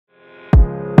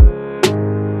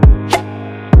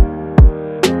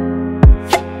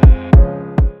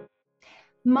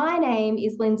My name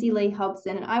is Lindsay Lee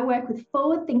Hobson, and I work with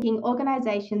forward thinking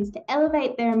organisations to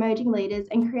elevate their emerging leaders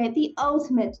and create the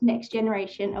ultimate next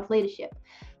generation of leadership.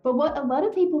 But what a lot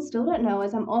of people still don't know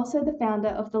is I'm also the founder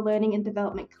of the Learning and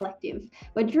Development Collective,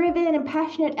 where driven and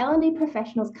passionate L&D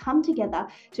professionals come together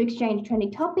to exchange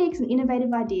trending topics and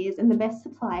innovative ideas and the best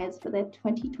suppliers for their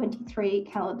 2023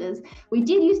 calendars. We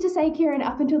did used to say, Kirryn,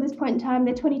 up until this point in time,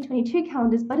 their 2022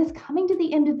 calendars, but it's coming to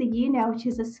the end of the year now, which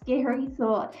is a scary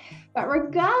thought. But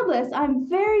regardless, I'm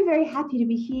very, very happy to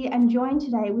be here and joined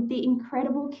today with the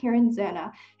incredible Kirryn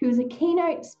Zerna, who is a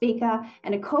keynote speaker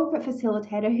and a corporate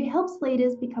facilitator who helps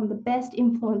leaders become the best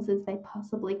influencers they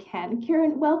possibly can.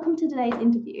 Kirryn, welcome to today's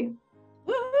interview.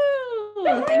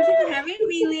 Woohoo! Thank you for having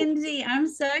me, Lindsay. I'm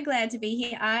so glad to be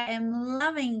here. I am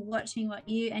loving watching what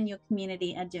you and your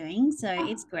community are doing, so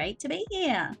it's great to be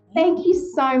here. Thank you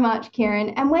so much,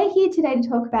 Kirryn. And we're here today to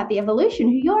talk about The Evolution,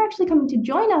 who you're actually coming to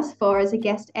join us for as a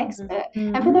guest expert.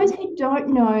 Mm-hmm. And for those who don't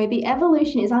know, The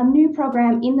Evolution is our new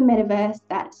program in the metaverse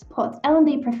that supports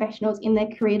L&D professionals in their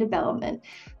career development.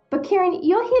 But Kirryn,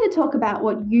 you're here to talk about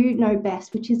what you know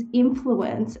best, which is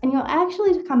influence, and you're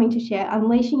actually coming to share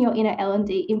unleashing your inner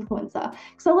L&D influencer.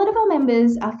 Because a lot of our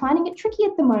members are finding it tricky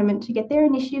at the moment to get their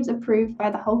initiatives approved by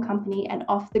the whole company and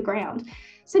off the ground.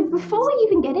 So before we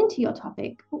even get into your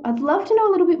topic, I'd love to know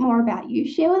a little bit more about you.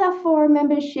 Share with our forum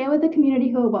members, share with the community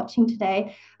who are watching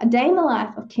today, a day in the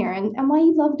life of Kirryn and why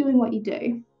you love doing what you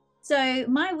do. So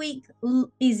my week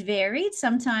is varied.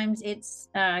 Sometimes it's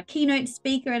a keynote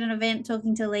speaker at an event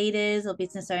talking to leaders or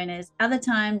business owners. Other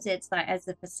times it's like as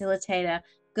a facilitator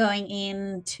going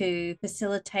in to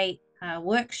facilitate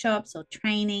workshops or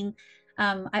training.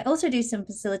 I also do some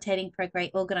facilitating for a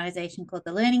great organization called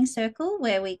the Learning Circle,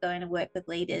 where we go in and work with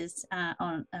leaders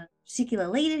on particular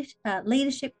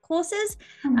leadership courses.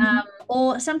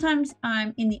 Or sometimes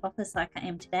I'm in the office like I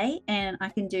am today, and I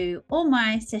can do all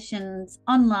my sessions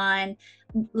online,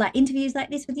 like interviews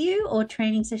like this with you, or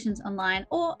training sessions online,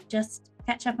 or just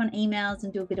catch up on emails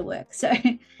and do a bit of work. So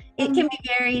it can be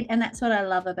varied, and that's what I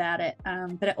love about it.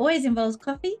 But it always involves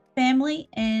coffee, family,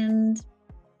 and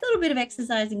a little bit of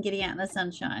exercise and getting out in the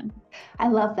sunshine. I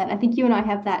love that. I think you and I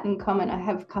have that in common. I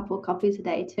have a couple of coffees a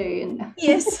day too.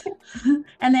 Yes.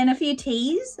 And then a few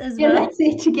teas as well. well. That's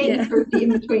it, to get you through the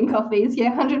in-between coffees.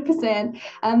 Yeah, 100%.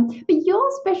 But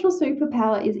your special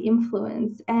superpower is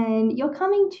influence, and you're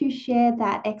coming to share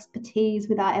that expertise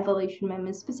with our Evolution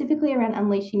members, specifically around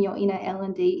unleashing your inner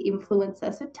L&D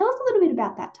influencer. So tell us a little bit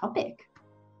about that topic.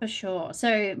 For sure.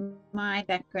 So my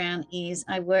background is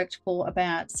I worked for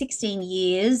about 16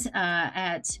 years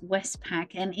at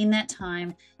Westpac, and in that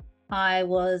time I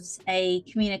was a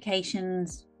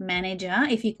communications manager.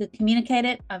 If you could communicate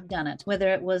it, I've done it, whether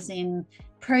it was in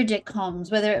project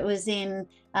comms, whether it was in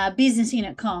business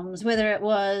unit comms, whether it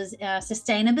was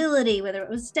sustainability, whether it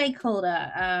was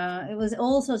stakeholder. It was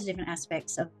all sorts of different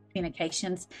aspects of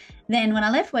communications. Then when I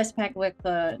left Westpac, I worked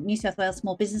for New South Wales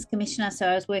Small Business Commissioner, so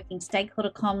I was working stakeholder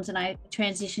comms, and I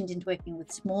transitioned into working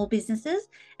with small businesses.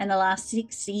 And the last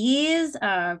 6 years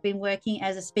I've been working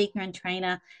as a speaker and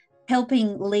trainer,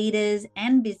 helping leaders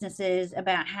and businesses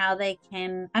about how they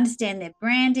can understand their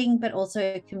branding, but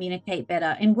also communicate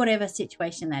better in whatever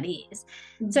situation that is.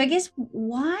 So I guess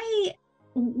what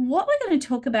we're going to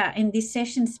talk about in this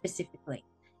session specifically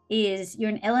is you're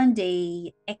an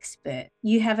L&D expert.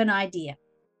 You have an idea.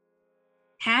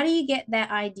 How do you get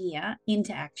that idea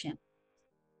into action?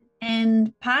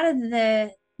 And part of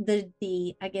the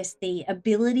I guess the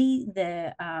ability,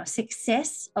 the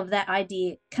success of that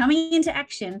idea coming into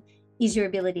action is your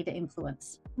ability to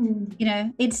influence. You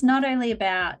know, it's not only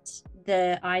about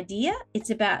the idea, it's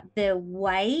about the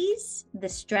ways, the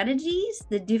strategies,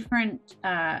 the different,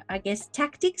 I guess,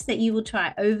 tactics that you will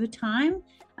try over time,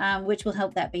 which will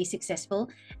help that be successful.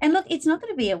 And look, it's not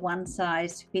going to be a one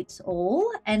size fits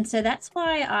all. And so that's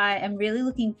why I am really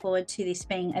looking forward to this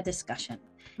being a discussion.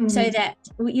 So that,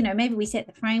 you know, maybe we set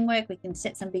the framework, we can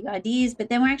set some big ideas, but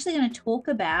then we're actually going to talk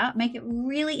about, make it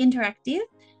really interactive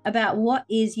about what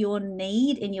is your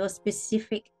need in your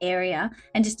specific area,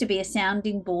 and just to be a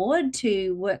sounding board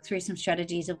to work through some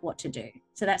strategies of what to do.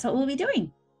 So that's what we'll be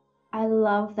doing. I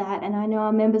love that. And I know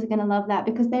our members are going to love that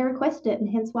because they requested it, and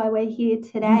hence why we're here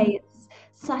today. It's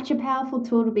such a powerful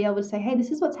tool to be able to say, hey,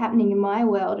 this is what's happening in my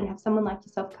world, and have someone like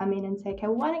yourself come in and say, okay,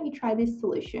 well, why don't you try this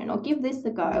solution or give this a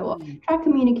go or try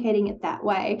communicating it that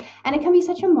way. And it can be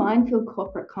such a minefield,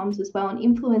 corporate comms as well, and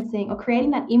influencing or creating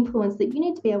that influence that you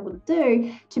need to be able to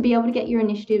do to be able to get your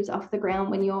initiatives off the ground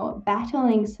when you're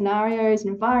battling scenarios,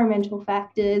 environmental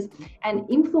factors, and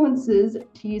influences,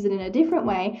 to use it in a different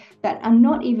way, that are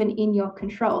not even in your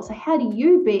control. So how do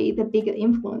you be the bigger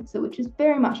influencer, which is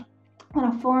very much and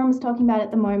our forums talking about it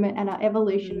at the moment, and our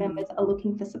evolution members are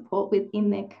looking for support within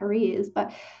their careers.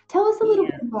 But tell us a little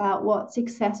bit about what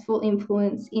successful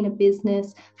influence in a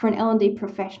business for an L&D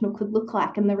professional could look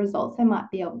like, and the results they might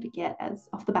be able to get as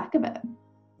off the back of it.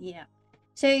 Yeah.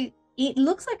 So it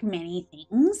looks like many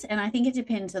things, and I think it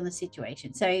depends on the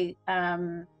situation. So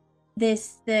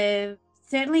there's the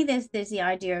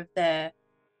idea of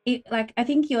like I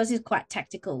think yours is quite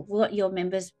tactical, what your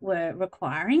members were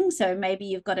requiring. So maybe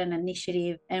you've got an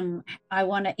initiative and I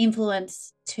want to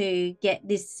influence to get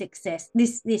this success,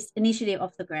 this initiative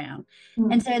off the ground.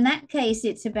 And so in that case,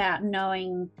 it's about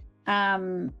knowing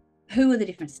who are the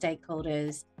different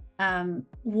stakeholders.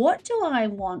 What do I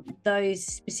want those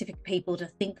specific people to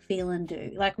think, feel, and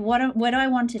do? Like where do I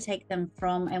want to take them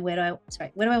from, and where do I want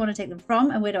to take them from,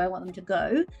 and where do I want them to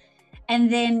go?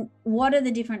 And then what are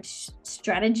the different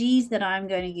strategies that I'm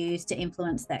going to use to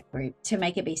influence that group to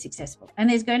make it be successful? And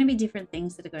there's going to be different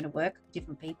things that are going to work for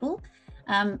different people.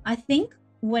 I think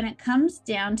when it comes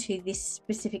down to this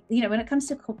specific, when it comes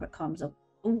to corporate comms,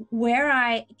 where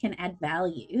I can add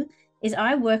value is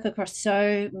I work across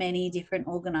so many different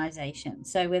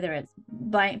organizations. So whether it's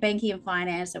banking and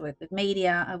finance, I work with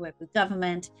media, I work with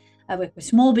government, I work with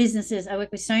small businesses, I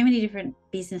work with so many different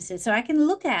businesses. So I can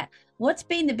look at what's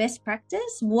been the best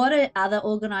practice, what do other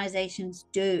organizations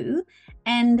do,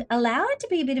 and allow it to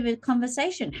be a bit of a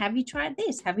conversation. Have you tried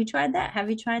this? Have you tried that? Have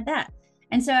you tried that?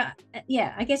 And so,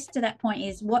 yeah, I guess to that point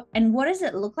is what does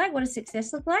it look like? What does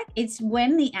success look like? It's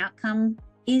when the outcome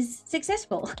is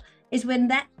successful, is when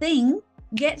that thing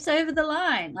gets over the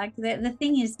line, like the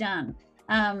thing is done.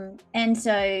 And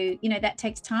so, that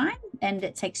takes time and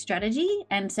it takes strategy.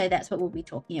 And so that's what we'll be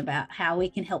talking about, how we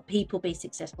can help people be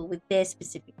successful with their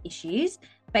specific issues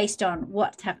based on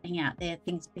what's happening out there,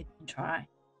 things people can try.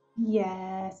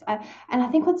 Yes. And I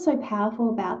think what's so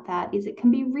powerful about that is it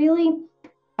can be really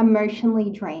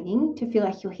emotionally draining to feel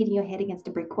like you're hitting your head against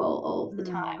a brick wall all the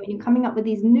time, and you're coming up with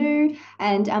these new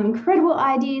and incredible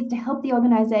ideas to help the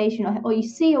organization, or you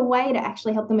see a way to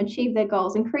actually help them achieve their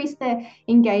goals, increase their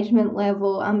engagement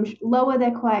level, lower their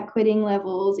quiet quitting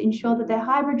levels, ensure that their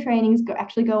hybrid trainings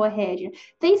actually go ahead.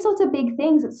 These sorts of big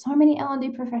things that so many L&D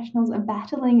professionals are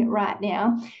battling right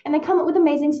now, and they come up with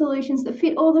amazing solutions that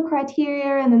fit all the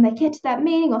criteria, and then they get to that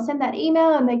meeting or send that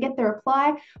email and they get the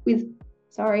reply with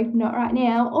sorry, not right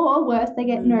now, or worse, they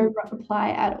get no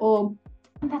reply at all.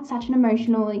 And that's such an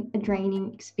emotionally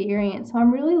draining experience. So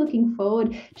I'm really looking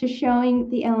forward to showing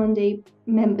the L&D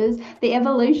members, the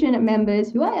evolution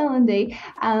members who are L&D,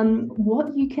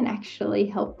 what you can actually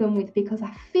help them with, because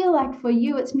I feel like for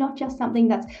you, it's not just something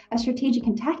that's a strategic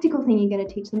and tactical thing you're going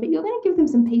to teach them, but you're going to give them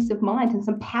some peace of mind and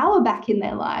some power back in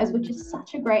their lives, which is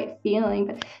such a great feeling.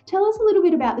 But tell us a little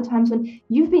bit about the times when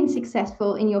you've been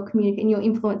successful in your your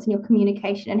influence and your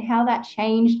communication, and how that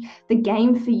changed the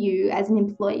game for you as an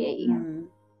employee.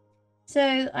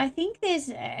 So I think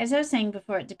as I was saying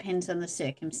before, it depends on the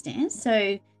circumstance.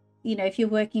 So, if you're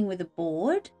working with a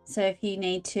board, so if you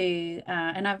need to,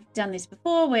 and I've done this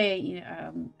before where,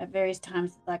 at various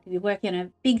times, like if you're working on a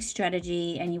big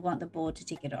strategy and you want the board to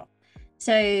tick it off.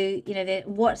 So,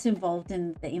 what's involved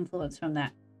in the influence from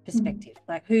that perspective,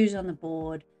 like who's on the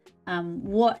board,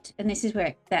 and this is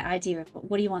where that idea of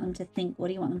what do you want them to think? What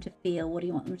do you want them to feel? What do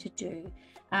you want them to do?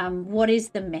 What is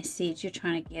the message you're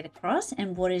trying to get across,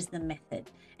 and what is the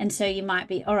method? And so you might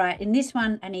be, all right, in this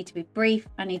one, I need to be brief.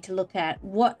 I need to look at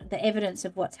the evidence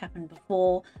of what's happened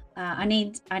before. I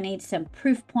need some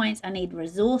proof points. I need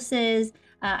resources.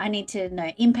 I need to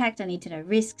know impact. I need to know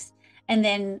risks. And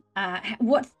then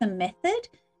what's the method?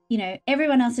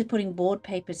 Everyone else is putting board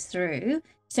papers through.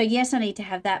 So yes, I need to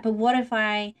have that. But what if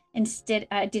I did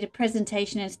a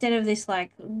presentation instead of this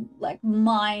like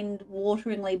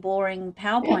mind-wateringly boring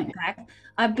PowerPoint pack?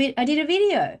 I did a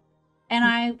video, and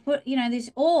I put this,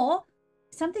 or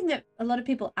something that a lot of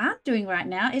people aren't doing right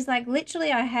now is like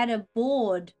literally I had a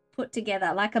board put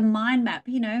together like a mind map,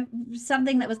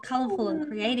 something that was colorful and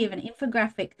creative, an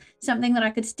infographic, something that I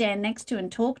could stand next to and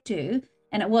talk to.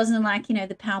 And it wasn't like, the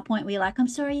PowerPoint where you're like, I'm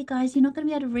sorry, you guys, you're not going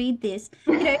to be able to read this.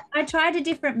 I tried a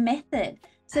different method.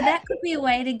 So that could be a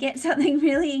way to get something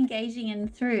really engaging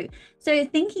and through. So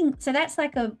that's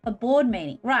like a board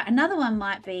meeting. Right. Another one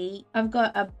might be, I've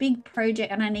got a big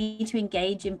project and I need to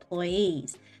engage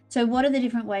employees. So what are the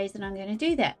different ways that I'm going to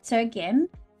do that? So again,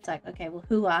 it's like, okay, well,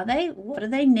 who are they? What do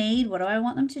they need? What do I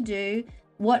want them to do?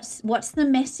 What's the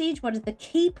message? What are the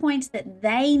key points that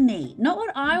they need? Not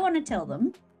what I want to tell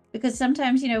them. Because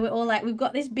sometimes, we're all like, we've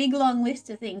got this big, long list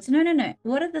of things. No.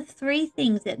 What are the 3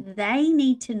 things that they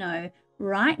need to know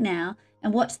right now?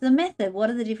 And what's the method? What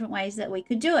are the different ways that we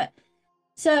could do it?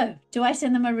 So, do I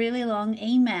send them a really long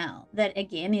email that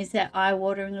again is that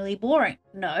eye-wateringly boring?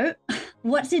 No.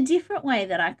 What's a different way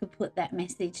that I could put that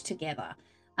message together?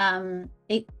 And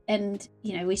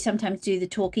we sometimes do the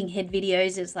talking head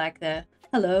videos. It's like the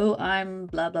hello, I'm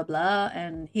blah blah blah,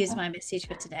 and here's my message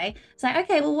for today. It's like,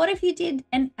 okay, well, what if you did?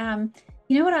 And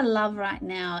what I love right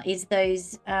now is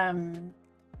those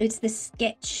it's the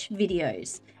sketch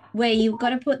videos where you've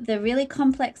got to put the really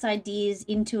complex ideas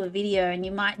into a video, and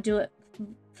you might do it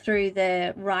through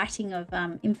the writing of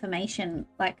information,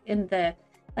 like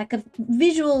a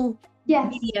visual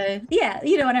video. Yeah,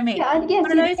 you know what I mean? Yeah, yes,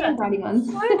 One of those handwriting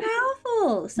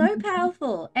ones. So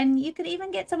powerful. And you could even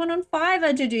get someone on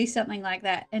Fiverr to do something like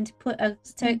that, and to put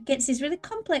so it gets this really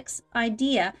complex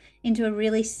idea into a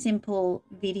really simple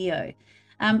video.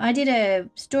 I did a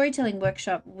storytelling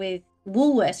workshop with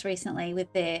Woolworths recently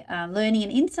with their learning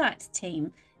and insights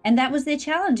team. And that was their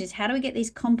challenge, is how do we get these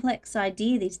complex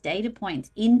idea, these data points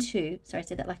into, sorry, I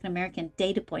said that like an American,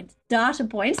 data points,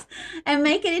 and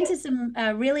make it into some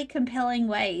really compelling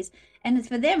ways. And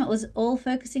for them, it was all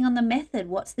focusing on the method.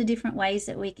 What's the different ways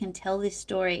that we can tell this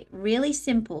story? Really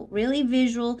simple, really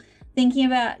visual, thinking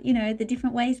about, the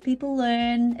different ways people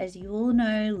learn, as you all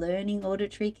know, learning,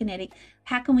 auditory, kinetic.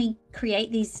 How can we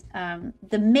create these,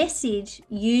 the message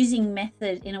using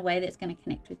method in a way that's going to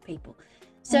connect with people?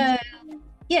 So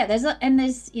yeah, there's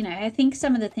I think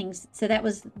some of the things, so that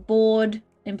was board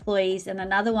employees, and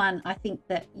another one I think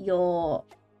that your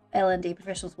L&D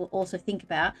professionals will also think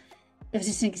about. There was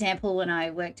just an example when I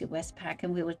worked at Westpac,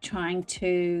 and we were trying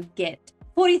to get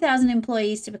 40,000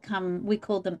 employees to become, we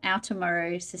called them Our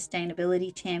Tomorrow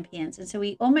Sustainability Champions. And so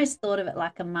we almost thought of it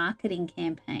like a marketing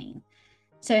campaign.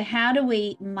 So how do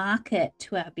we market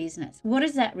to our business? What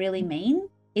does that really mean?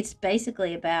 It's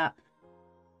basically about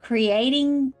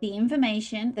creating the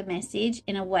information, the message,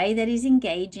 in a way that is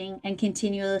engaging, and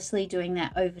continuously doing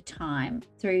that over time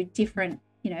through different,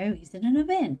 is it an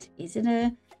event? Is it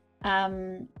a,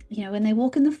 when they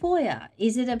walk in the foyer?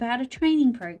 Is it about a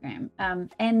training program?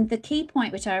 And the key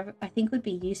point, which I think would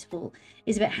be useful,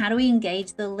 is about how do we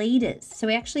engage the leaders? So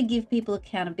we actually give people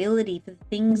accountability for the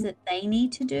things that they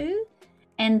need to do.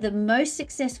 And the most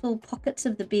successful pockets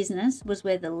of the business was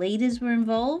where the leaders were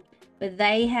involved, where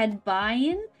they had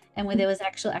buy-in, and where there was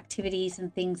actual activities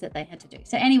and things that they had to do.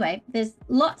 So anyway, there's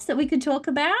lots that we could talk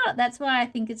about. That's why I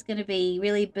think it's going to be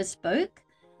really bespoke.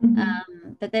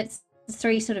 But that's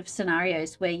 3 sort of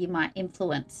scenarios where you might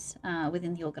influence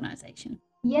within the organization.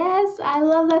 Yes, I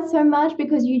love that so much,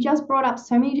 because you just brought up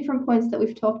so many different points that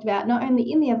we've talked about, not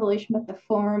only in the evolution, but the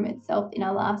forum itself in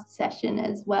our last session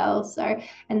as well. So,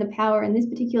 and the power in this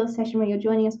particular session where you're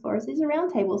joining us for us is a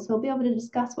roundtable. So we'll be able to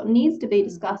discuss what needs to be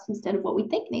discussed instead of what we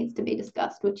think needs to be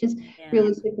discussed, which is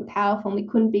really super powerful, and we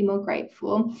couldn't be more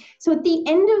grateful. So at the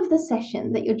end of the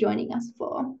session that you're joining us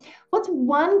for, what's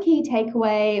one key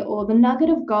takeaway or the nugget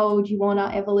of gold you want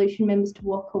our evolution members to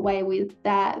walk away with,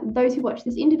 that those who watch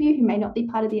this interview who may not be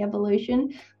part of the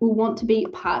evolution will want to be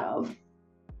part of?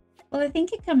 Well, I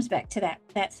think it comes back to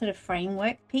that sort of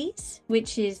framework piece,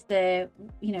 which is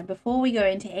before we go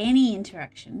into any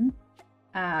interaction,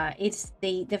 it's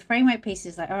the framework piece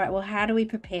is like, all right, well, how do we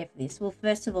prepare for this? Well,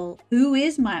 first of all, who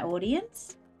is my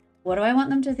audience? What do I want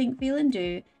them to think, feel, and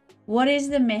do? What is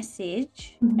the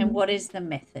message, and what is the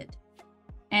method?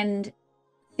 And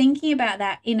thinking about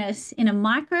that in a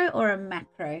micro or a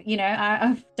macro.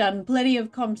 I've done plenty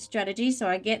of comms strategy, so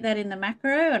I get that in the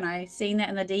macro, and I've seen that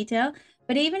in the detail.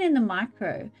 But even in the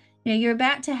micro, you're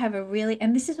about to have a really,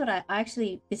 and this is what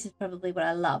this is probably what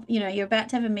I love. You're about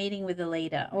to have a meeting with a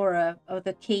leader or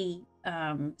the key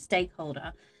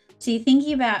stakeholder. So you're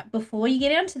thinking about, before you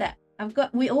get onto that,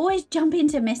 we always jump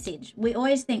into message. We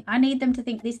always think, I need them to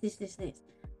think this. It's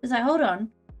like, hold on,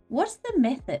 what's the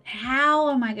method?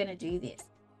 How am I going to do this?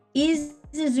 Is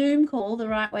a Zoom call the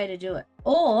right way to do it?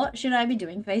 Or should I be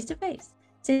doing face-to-face?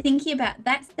 So thinking about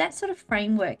that sort of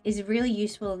framework is really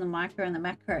useful in the micro and the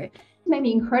macro. Made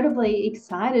me incredibly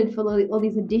excited for all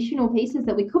these additional pieces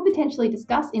that we could potentially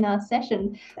discuss in our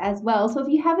session as well. So if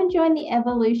you haven't joined the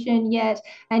evolution yet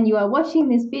and you are watching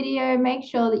this video, make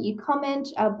sure that you comment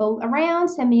around,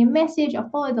 send me a message, or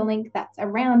follow the link that's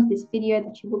around this video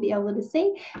that you will be able to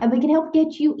see, and we can help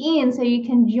get you in so you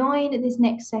can join this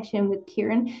next session with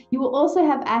Kirryn. You will also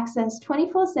have access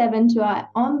 24/7 to our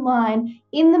online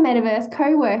in the metaverse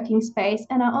co-working space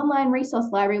and our online resource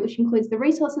library, which includes the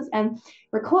resources and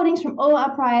recordings from all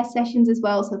our prior sessions as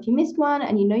well. So if you missed one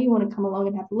and you want to come along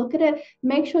and have a look at it,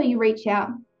 make sure you reach out.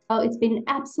 Oh, it's been an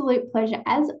absolute pleasure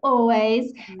as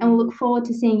always, and we'll look forward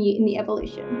to seeing you in the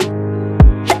evolution.